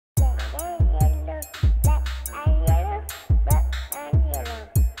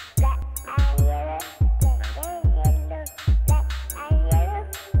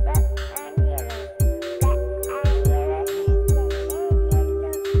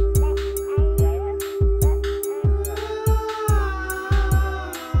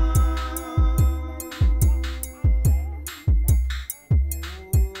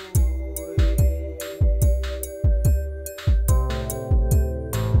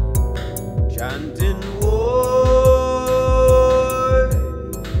chanting woe.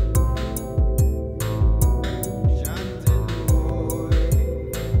 Chanting woe.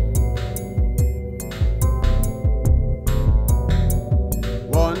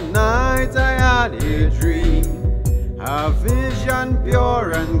 One night I had a dream, a vision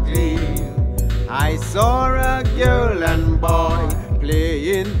pure and clean. I saw a girl and boy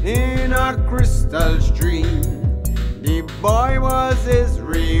playing in a crystal stream. The boy was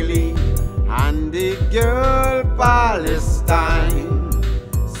Israeli and the girl Palestine.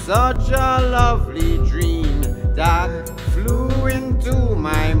 Such a lovely dream that flew into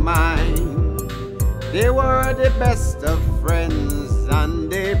my mind. They were the best of friends and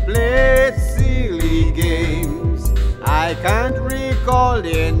they played silly games. I can't recall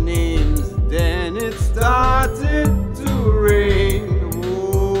their names. Then it started to rain.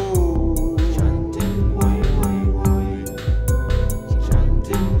 Oh. Chanting way, way, way.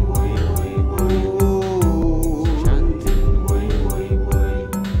 Chanting way, way, way. Oh. Chanting way, way, way.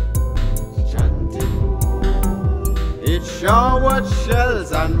 Chanting. It showered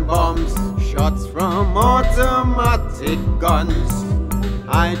shells and bombs, shots from automatic guns.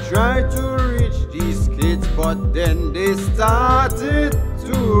 I tried to reach these kids, but then they started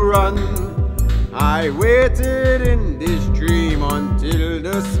to run. I waited in this dream until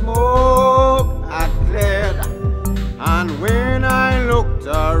the smoke had cleared, and when I looked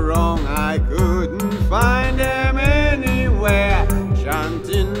around I couldn't find them anywhere.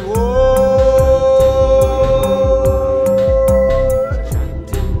 Chanting woe.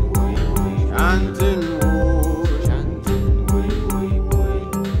 Chanting way, way. Chanting woe. Chanting way, way, way.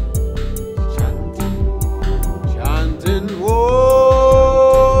 Chanting. Chanting woe.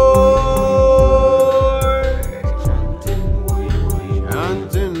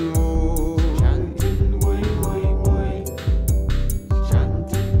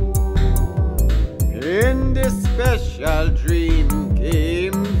 Special dream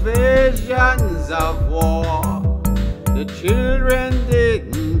came visions of war. The children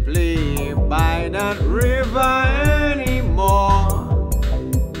didn't play by that river anymore.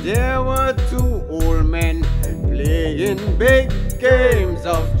 There were two old men playing big games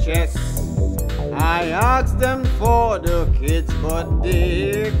of chess. I asked them for the kids, but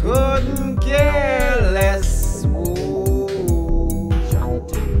they couldn't care less.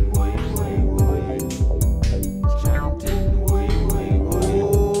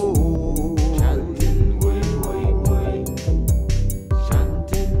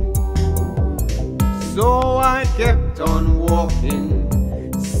 So I kept on walking,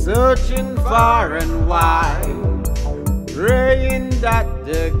 searching far and wide, praying that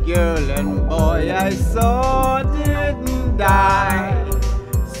the girl and boy I saw didn't die.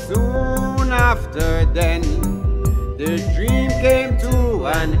 Soon after then, the dream came to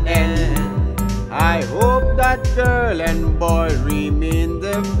an end. I hope that girl and boy remain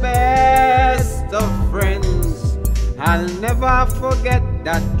the best of friends. I'll never forget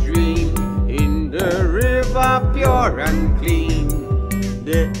that dream. In the river pure and clean,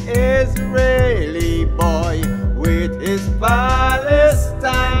 the Israeli boy with his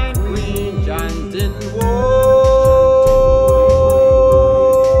Palestine queen chanting woe.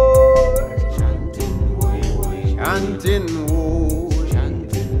 Chanting way, way. Chanting woe.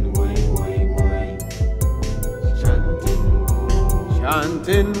 Chanting way, way, way. Chanting.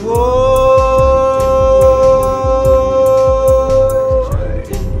 Chanting woe.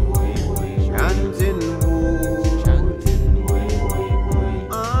 Chanting woe. Chanting woe. Chanting way, way, way. Chanting woe. Chanting way, way.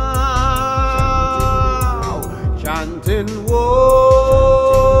 Chanting woe.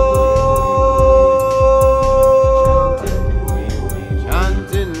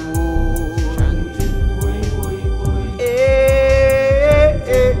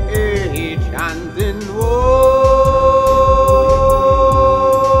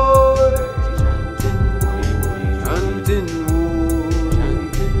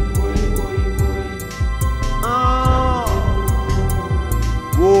 Chanting way, way, way.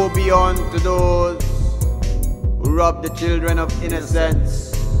 Woe be unto those who rob the children of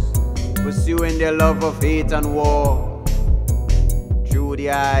innocence, pursuing their love of hate and war through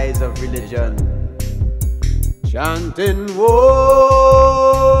the eyes of religion. Chanting woe,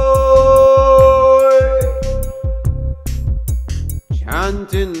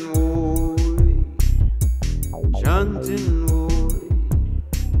 chanting woe, chanting woe,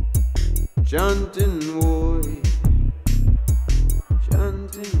 chanting woe,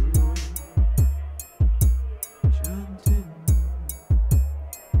 chanting woe.